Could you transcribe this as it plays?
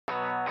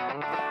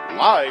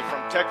Live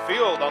from Tech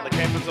Field on the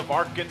campus of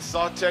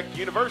Arkansas Tech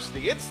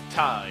University, it's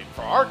time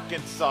for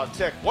Arkansas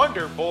Tech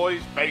Wonder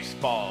Boys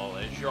baseball.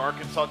 As your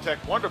Arkansas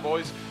Tech Wonder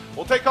Boys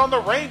will take on the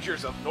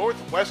Rangers of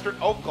Northwestern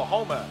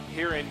Oklahoma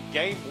here in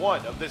Game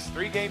 1 of this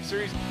 3-game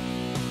series.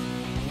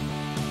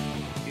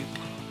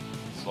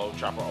 Slow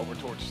chopper over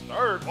towards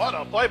third. What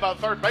a play by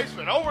third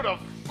baseman. Over to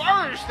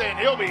first, and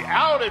he'll be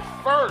out at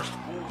first.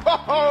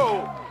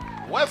 Whoa!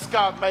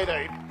 Westcott made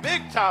a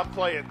big-time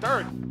play at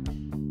third.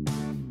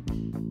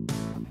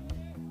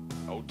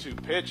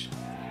 0-2 pitch,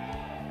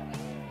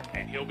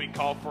 and he'll be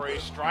called for a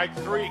strike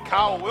three.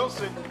 Kyle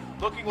Wilson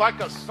looking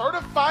like a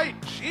certified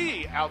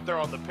G out there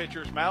on the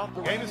pitcher's mound.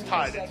 The game is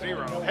tied at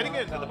 0, heading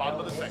into the bottom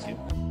of the second.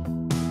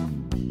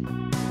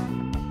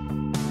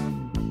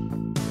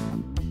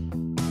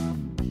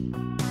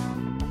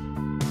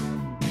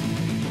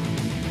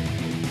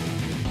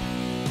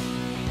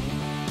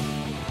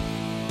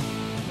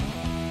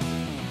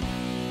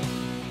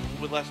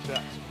 With less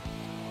steps.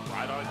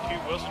 Right on cue,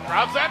 Wilson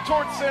drives that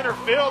towards center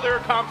field. Here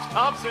comes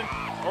Thompson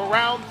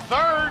around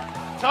third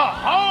to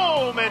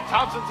home, and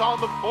Thompson's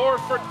on the board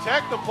for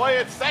Tech to play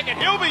at second.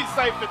 He'll be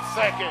safe at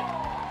second.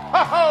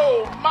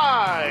 Oh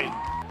my!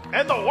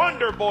 And the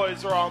Wonder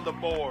Boys are on the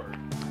board.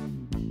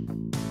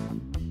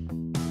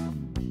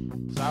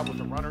 Side with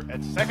the runner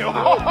at second.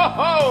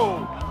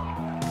 Whoa!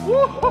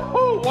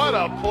 Woo-hoo-hoo! What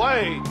a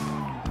play!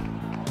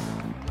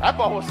 That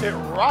ball was hit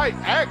right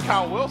at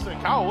Kyle Wilson.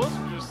 Kyle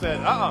Wilson just said,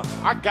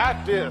 I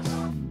got this.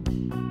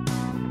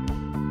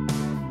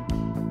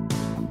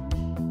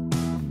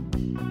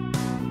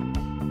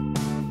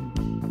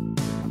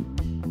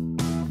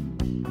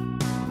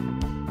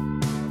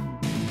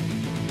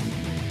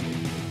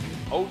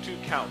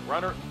 Count,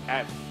 runner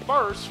at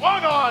first,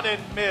 swung on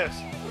and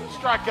missed.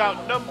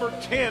 Strikeout number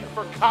 10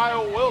 for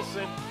Kyle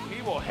Wilson.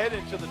 He will head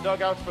into the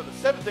dugouts for the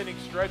 7th inning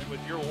stretch with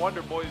your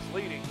Wonder Boys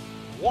leading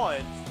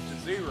 1-0.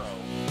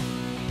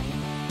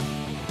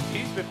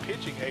 He's been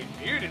pitching a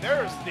beauty.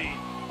 There's the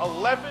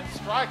 11th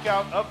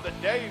strikeout of the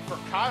day for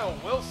Kyle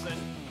Wilson.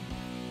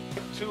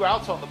 2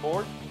 outs on the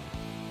board.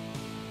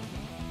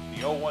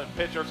 The 0-1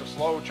 pitch, there's a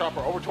slow chopper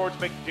over towards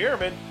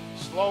McDermott.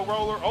 Slow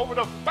roller over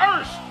to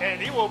first,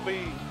 and he will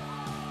be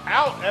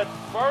out at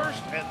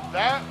first, and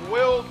that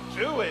will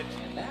do it.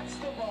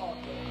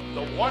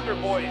 The Wonder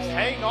Boys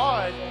hang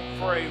on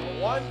for a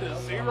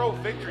 1-0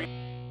 victory.